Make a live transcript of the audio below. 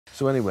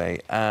So anyway,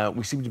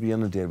 we seem to be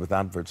inundated with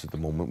adverts at the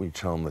moment. We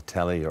turn on the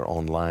telly or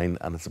online,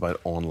 and it's about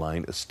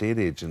online estate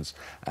agents,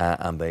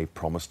 and they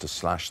promise to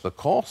slash the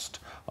cost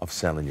of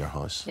selling your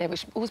house. Yeah,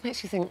 which always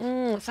makes you think,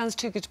 it sounds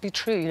too good to be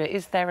true. You know,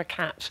 is there a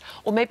catch?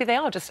 Or maybe they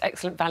are just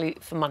excellent value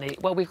for money.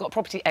 Well, we've got a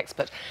property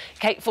expert,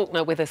 Kate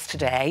Faulkner, with us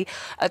today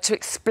to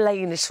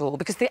explain it all,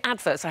 because the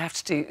adverts, I have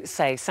to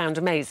say, sound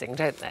amazing,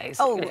 don't they?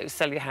 So, you know,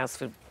 sell your house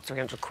for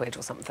 300 quid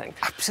or something.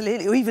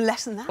 Absolutely, or even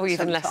less than that. Or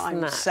even less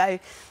than that.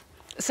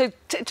 So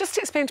just to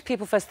explain to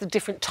people first the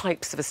different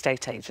types of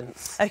estate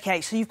agents.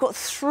 OK, so you've got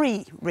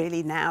three,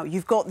 really, now.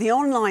 You've got the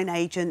online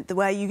agent,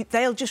 where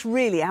they'll just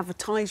really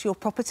advertise your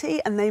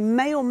property, and they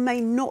may or may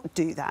not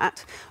do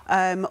that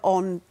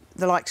on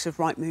the likes of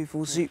Rightmove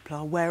or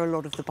Zoopla, where a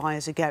lot of the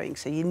buyers are going.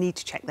 So you need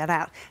to check that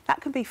out. That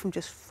can be from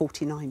just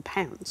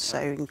 £49, so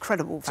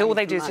incredible value. So all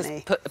they do is money.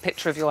 just put a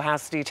picture of your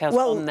house details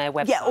on their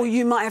website? Yeah, or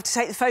you might have to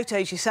take the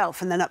photos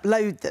yourself and then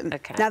upload them.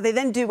 Okay. Now, they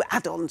then do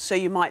add-ons, so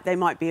they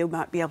might be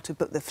able to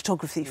book the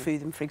photography through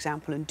them, for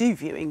example, and do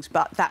viewings,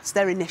 but that's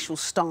their initial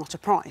starter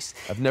price.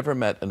 I've never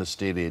met an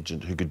estate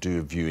agent who could do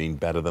a viewing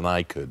better than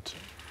I could.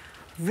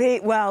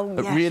 Well,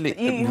 yes,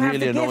 it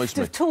really annoys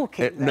me. Of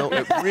talking. It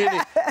really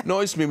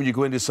annoys me when you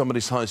go into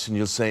somebody's house and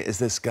you'll say, "Is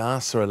this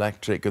gas or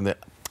electric?" And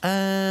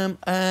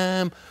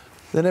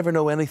they never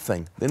know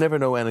anything. They never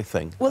know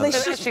anything. Well,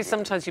 actually,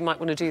 sometimes you might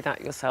want to do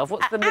that yourself.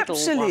 What's the middle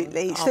one?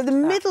 Absolutely. So the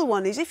middle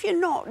one is if you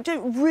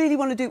don't really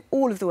want to do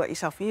all of the work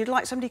yourself, and you'd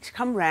like somebody to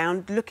come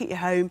round, look at your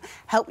home,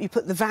 help you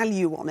put the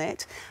value on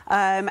it,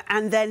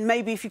 and then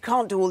maybe if you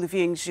can't do all the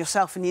viewings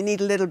yourself and you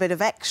need a little bit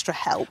of extra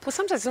help. Well,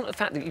 sometimes it's not the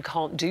fact that you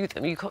can't do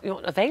them. You're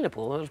not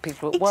available. A lot of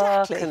people are at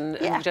work and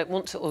you don't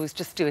want to always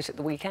just do it at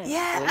the weekend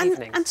or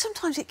evenings. And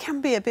sometimes it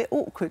can be a bit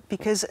awkward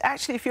because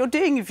actually if you're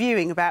doing a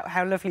viewing about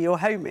how lovely your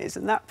home is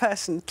and that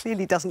person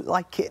clearly doesn't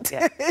like it,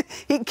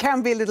 it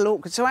can be a little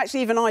awkward. So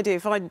actually even when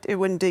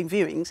doing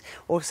viewings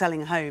or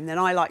selling a home, then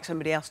I like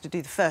somebody else to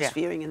do the first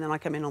viewing and then I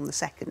come in on the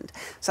second.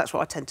 So that's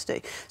what I tend to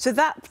do. So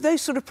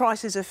those sort of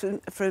prices are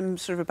from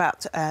sort of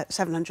about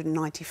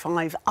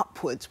 £795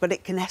 upwards, but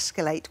it can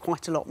escalate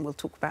quite a lot, and we'll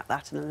talk about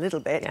that in a little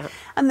bit.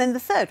 And then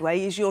the third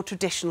way is your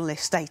traditional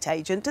estate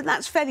agent, and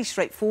that's fairly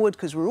straightforward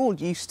because we're all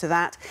used to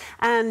that.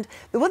 And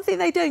the one thing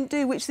they don't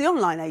do, which the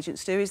online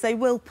agents do, is they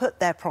will put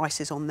their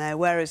prices on there,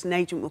 whereas an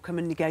agent will come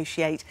and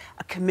negotiate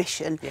a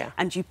commission,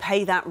 and you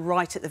pay that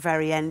right at the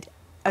very end.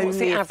 What's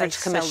the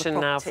average commission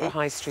now for a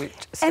high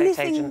street estate agent?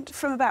 Anything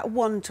from about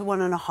 1 to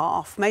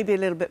 1.5, maybe a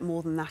little bit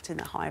more than that in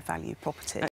a higher value property.